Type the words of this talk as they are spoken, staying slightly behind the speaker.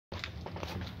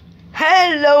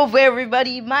Hello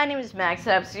everybody, my name is Max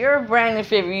Apps, your brand new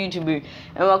favorite YouTuber,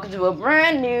 and welcome to a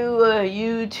brand new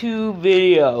YouTube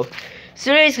video.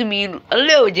 So today's gonna be a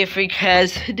little different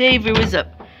because today there was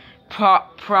a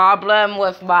problem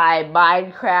with my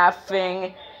Minecraft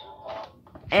thing,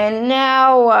 and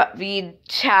now the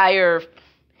entire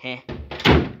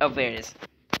oh, there it is.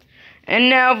 And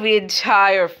now the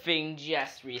entire thing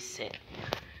just reset.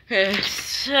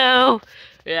 So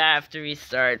we have to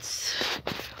restart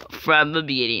from the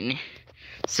beginning.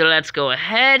 So let's go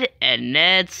ahead and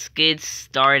let's get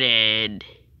started.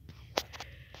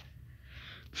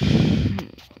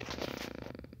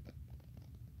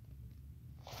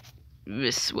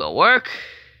 This will work.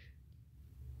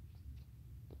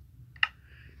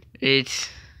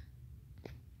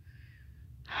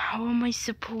 How am I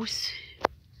supposed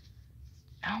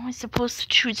to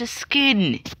choose a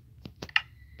skin?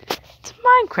 It's a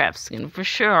Minecraft skin for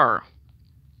sure.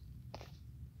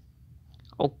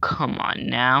 Oh, come on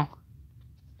now.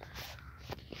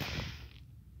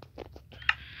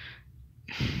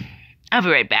 I'll be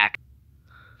right back.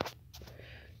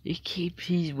 Okay,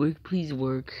 please work, please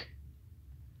work.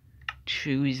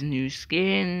 Choose new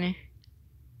skin.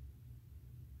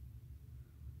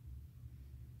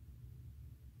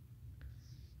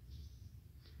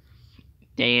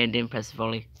 Dang, I didn't press the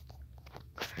volley.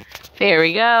 There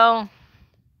we go.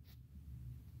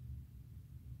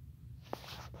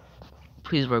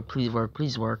 Please work, please work,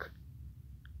 please work.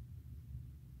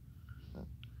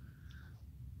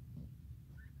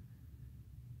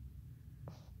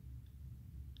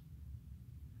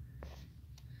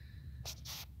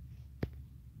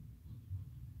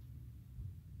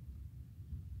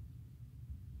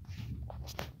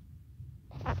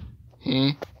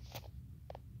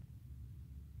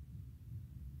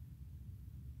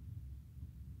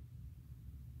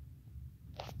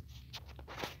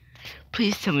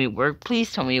 Please tell me it worked.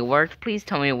 Please tell me it worked. Please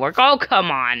tell me it worked. Oh,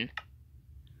 come on.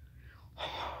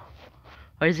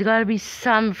 There's gotta be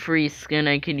some free skin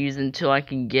I can use until I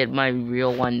can get my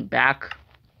real one back.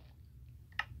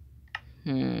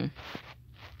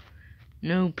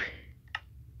 Nope.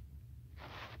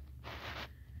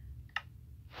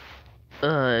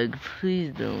 Ugh,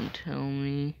 please don't tell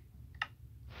me.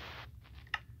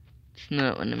 It's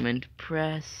not what I meant to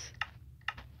press.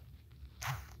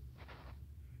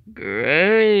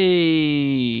 Great.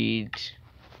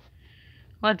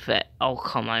 What the? Oh,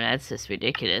 come on, that's just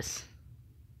ridiculous.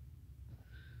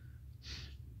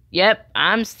 Yep,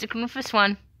 I'm sticking with this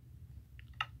one.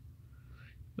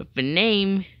 But the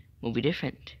name will be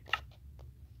different.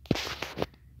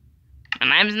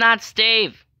 My name's not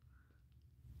Steve.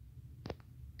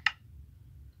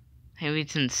 Maybe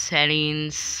it's in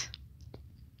settings.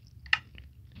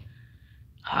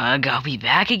 Ugh, I'll be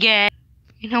back again.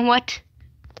 You know what?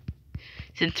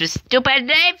 Since the stupid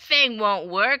name thing won't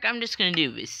work, I'm just gonna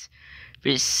do this.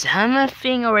 There's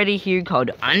something already here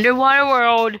called Underwater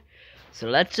World. So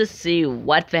let's just see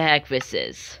what the heck this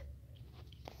is.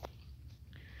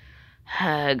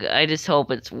 I just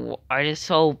hope it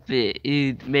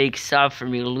makes up for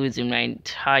me losing my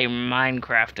entire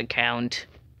Minecraft account.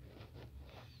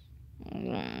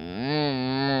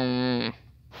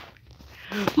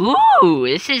 Ooh,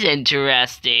 this is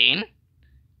interesting.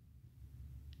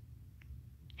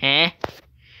 Huh?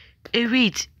 Oh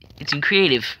wait, it's in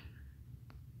creative.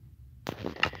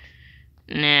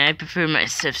 Nah, I prefer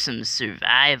myself some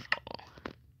survival.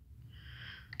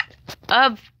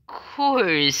 Of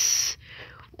course,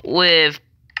 with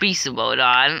beast mode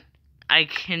on, I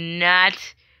cannot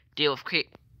deal with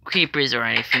creepers or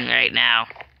anything right now.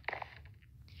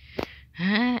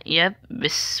 Yep,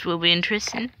 this will be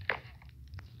interesting.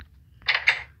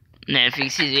 Now, if you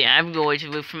see me, I'm going to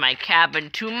move from my cabin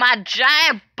to my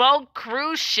giant boat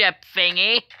cruise ship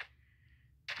thingy.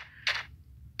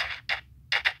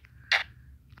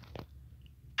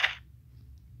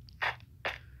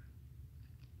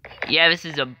 Yeah, this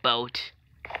is a boat.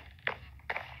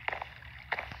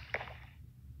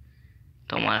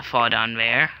 Don't want to fall down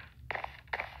there.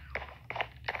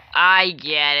 I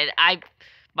get it.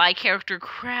 My character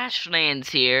crash lands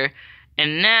here,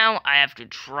 and now I have to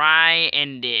try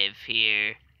and live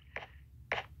here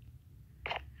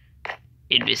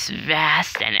in this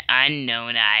vast and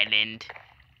unknown island.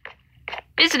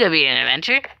 This is gonna be an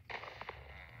adventure.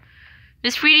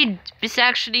 This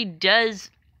actually does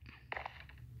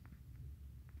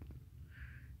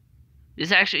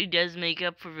make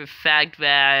up for the fact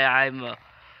that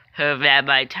that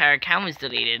my entire account was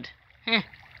deleted. Yeah,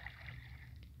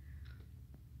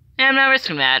 I'm not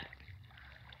risking that.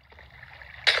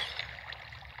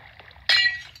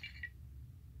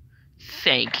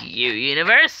 Thank you,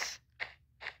 universe.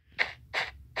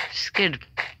 Skid.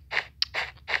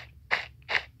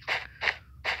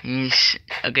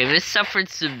 Okay, this suffered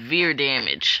severe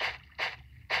damage.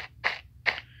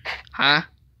 Huh?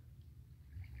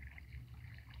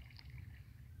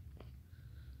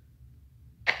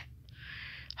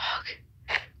 Okay.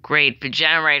 Great, the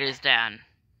generator's down.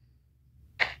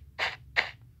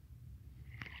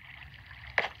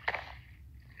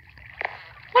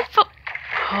 What the?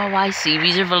 Oh, I see.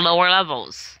 These are the lower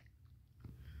levels.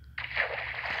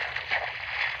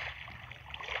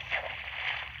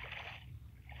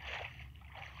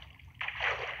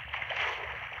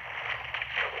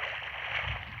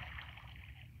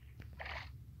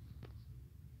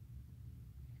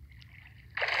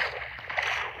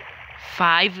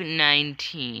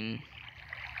 $5.19.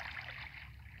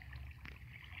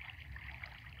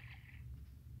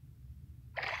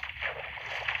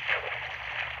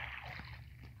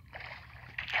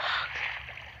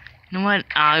 You know what?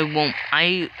 I won't.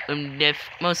 I am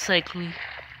most likely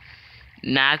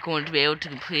not going to be able to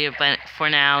complete it for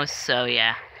now, so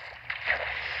yeah.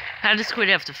 I'm just going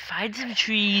to have to find some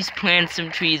trees, plant some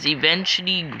trees,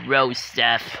 eventually grow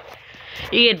stuff.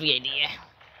 You get the idea.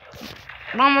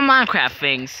 Normal Minecraft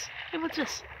things. Hey, what's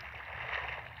this?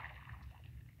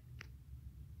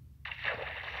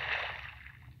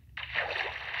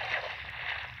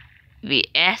 The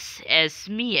SS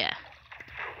Mia.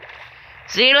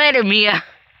 See you later, Mia.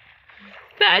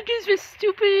 That is the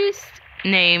stupidest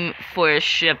name for a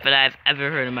ship that I've ever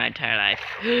heard in my entire life.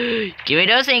 Give me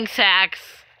those ink sacks.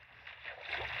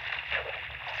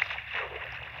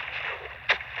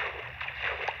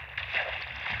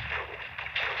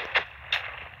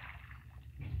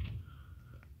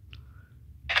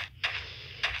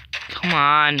 Come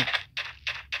on.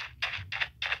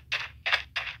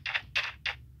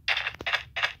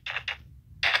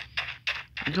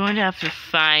 I'm going to have to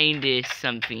find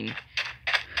something.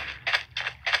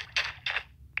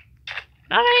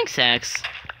 Not ink sacks.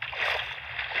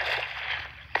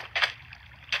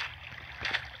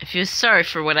 I feel sorry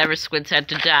for whatever squids had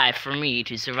to die for me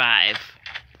to survive.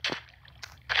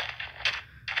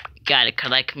 Gotta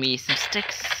collect me some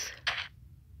sticks.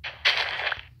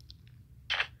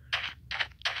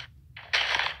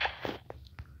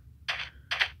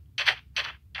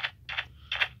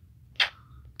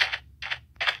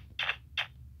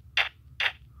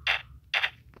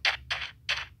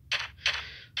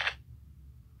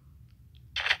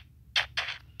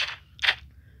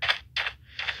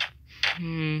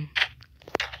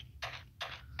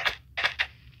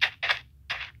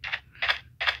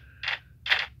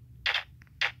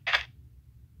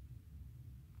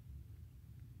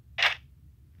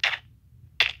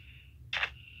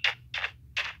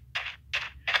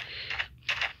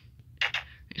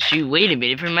 Shoot, wait a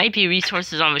minute, there might be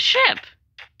resources on the ship.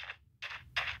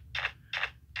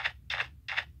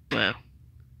 Whoa.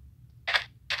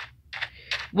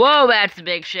 Whoa, that's a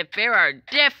big ship. There are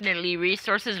definitely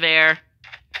resources there.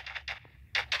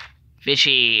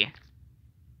 Fishy.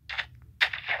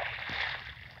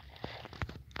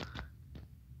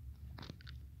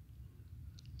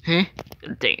 Huh?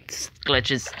 Dang, it's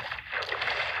glitches.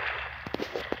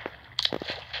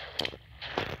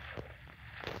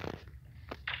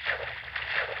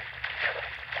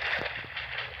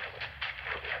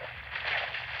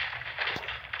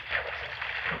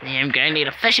 I'm gonna need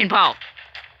a fishing pole.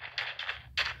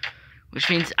 Which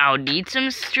means I'll need some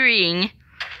string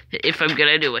if I'm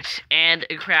gonna do it. And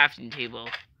a crafting table.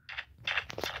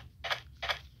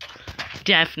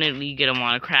 Definitely gonna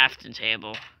want a crafting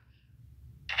table.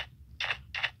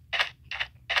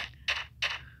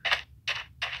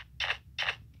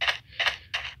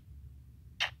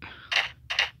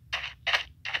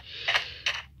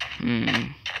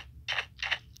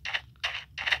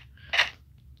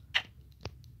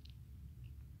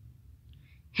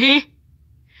 Heh?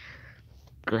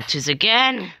 Glitches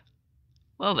again.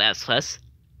 Well, that's less.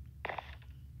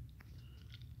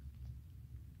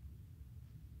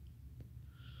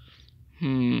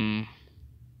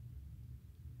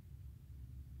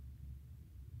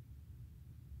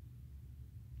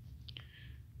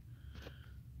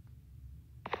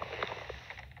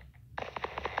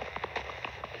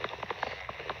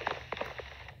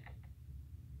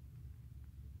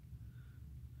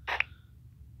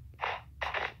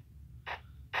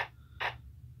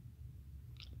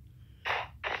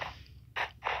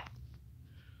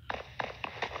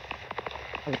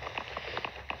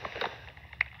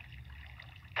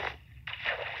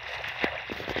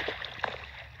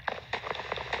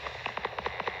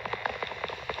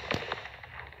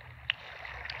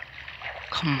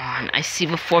 Come on, I see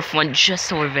the fourth one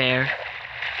just over there.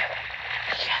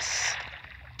 Yes.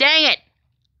 Dang it!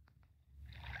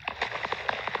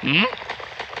 Hmm?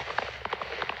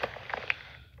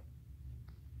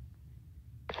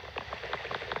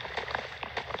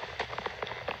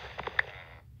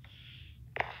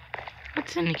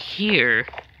 What's in here?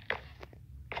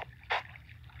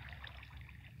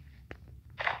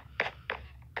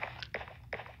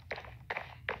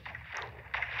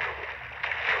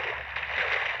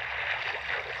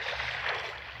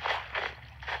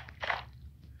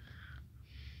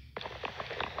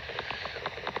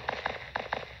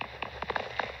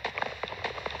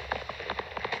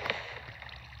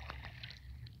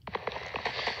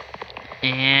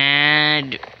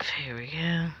 And here we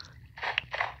go.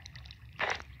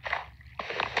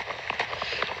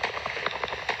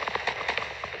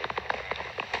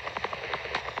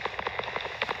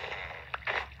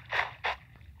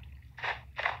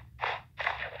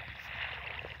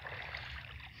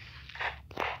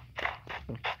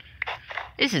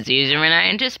 This is easier than I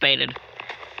anticipated.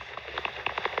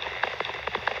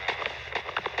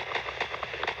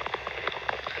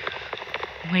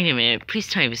 Wait a minute, please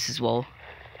tell me this is wool.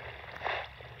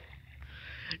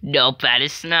 Nope, that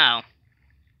is snow.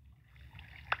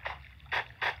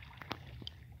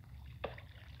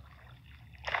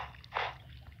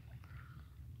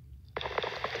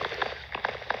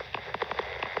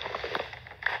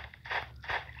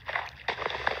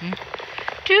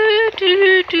 Do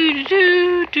do do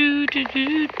do do do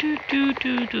do do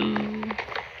do do.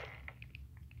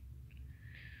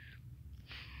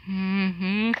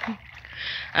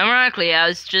 Ironically, I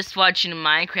was just watching a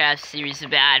Minecraft series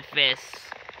about this.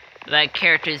 That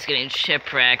character is getting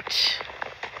shipwrecked.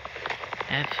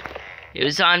 It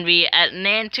was on the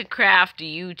Atlanticraft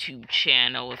YouTube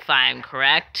channel, if I'm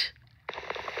correct.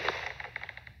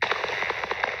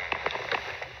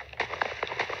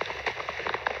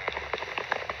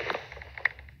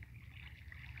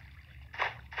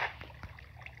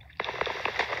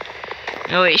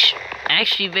 No,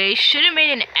 actually, they should have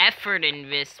made an effort in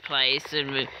this place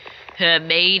and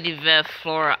made the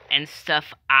floor and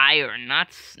stuff iron,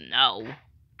 not snow.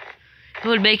 It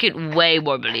would make it way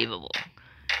more believable.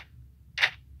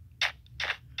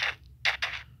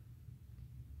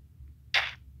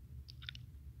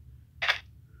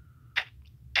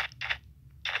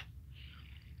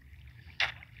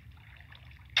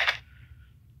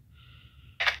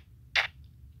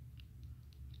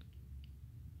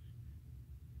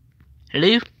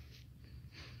 Hello?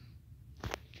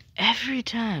 Every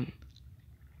time.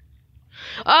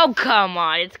 Oh, come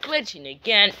on. It's glitching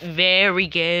again. There we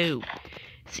go.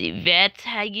 See, that's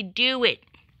how you do it.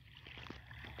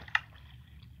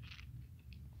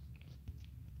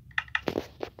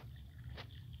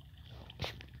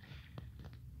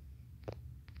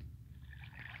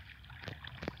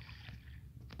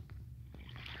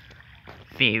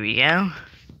 There we go.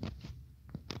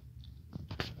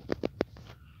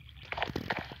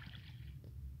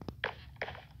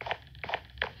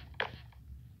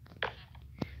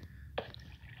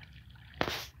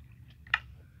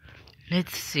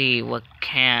 Let's see, what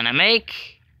can I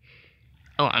make?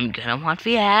 Oh, I'm gonna want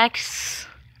the axe.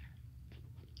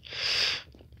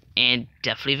 And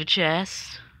definitely the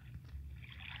chest.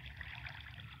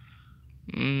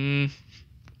 Maybe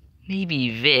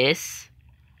this.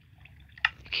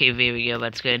 Okay, there we go,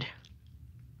 that's good.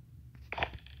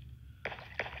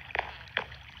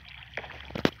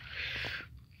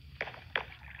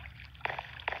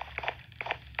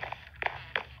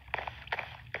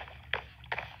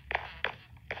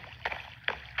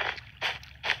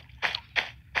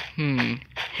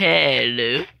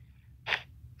 Hello.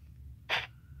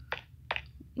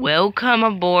 Welcome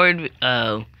aboard.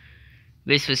 Oh,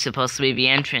 this was supposed to be the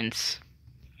entrance.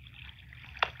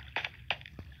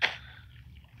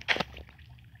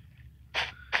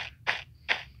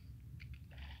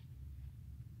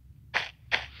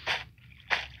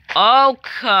 Oh,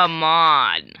 come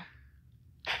on.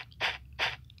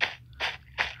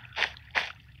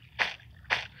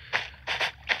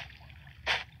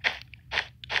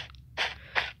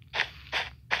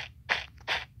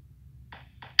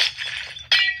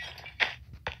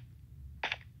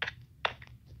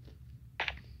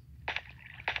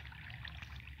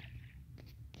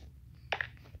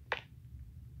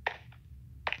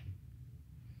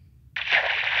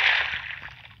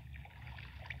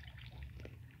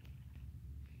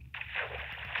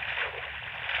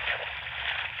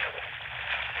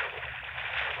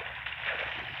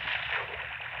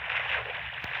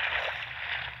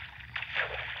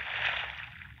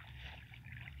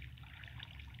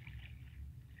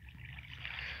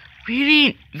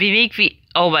 Really? They make the...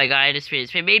 Oh my god, I just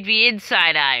realized. They made the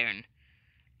inside iron.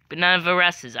 But none of the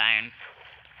rest is iron.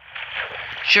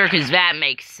 Sure, because that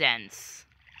makes sense.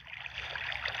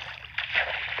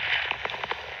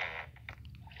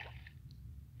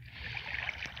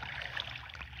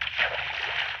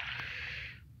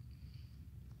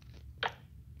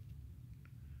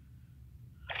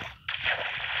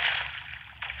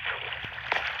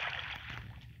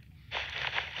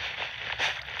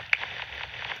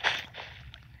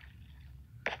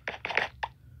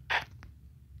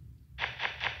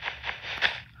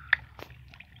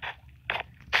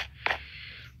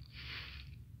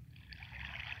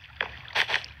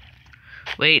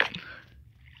 Wait.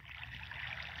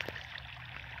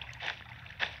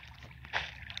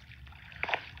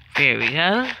 There we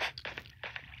go.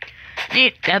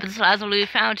 Neat. That's the last blue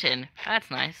fountain. That's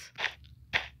nice.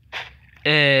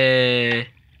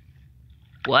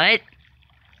 What?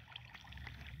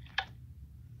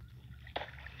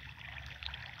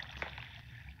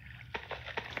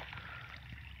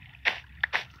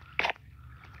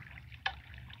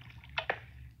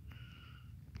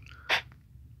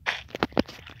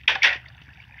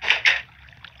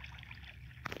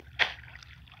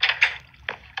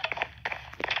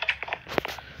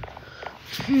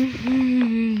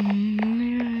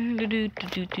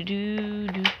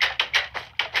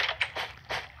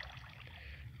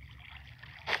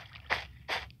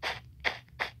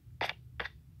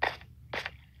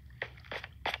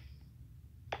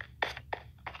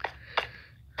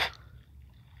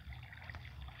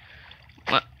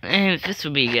 Well, this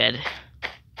would be good.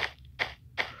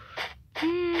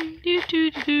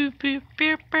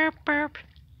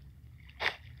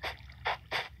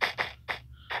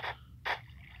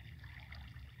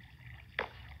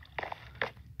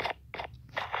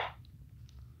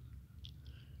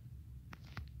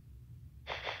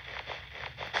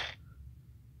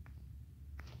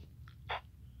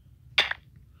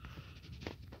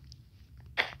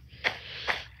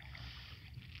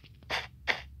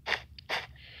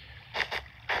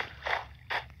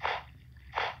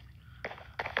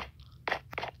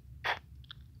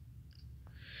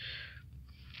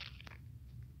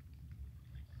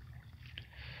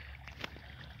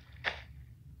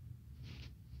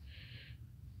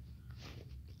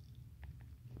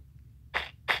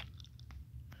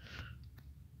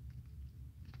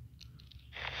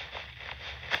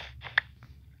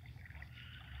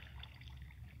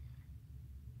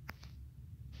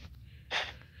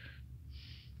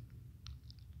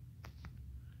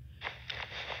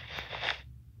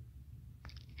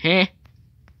 Huh?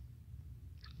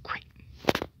 Great.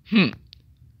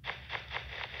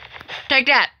 Take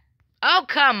that! Oh,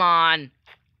 come on!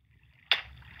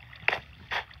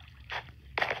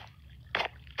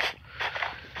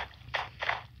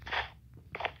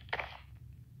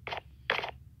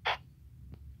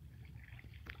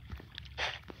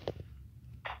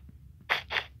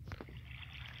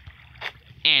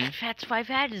 And that's why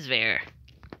that is there.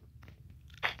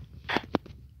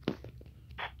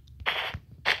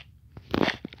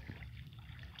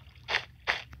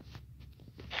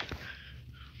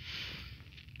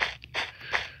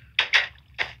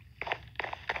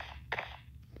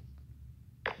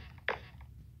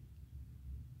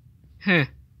 Huh.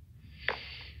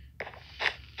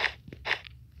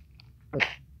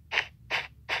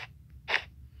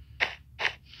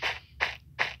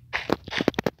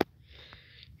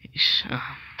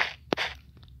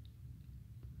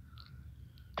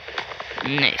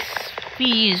 Nice.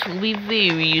 These will be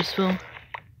very useful.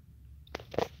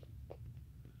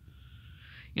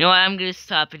 You know what, I'm gonna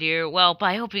stop it here. Well, but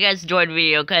I hope you guys enjoyed the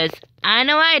video, because I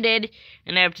know I did.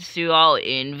 And I hope to see you all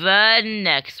in the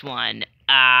next one.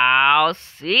 I'll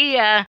see ya.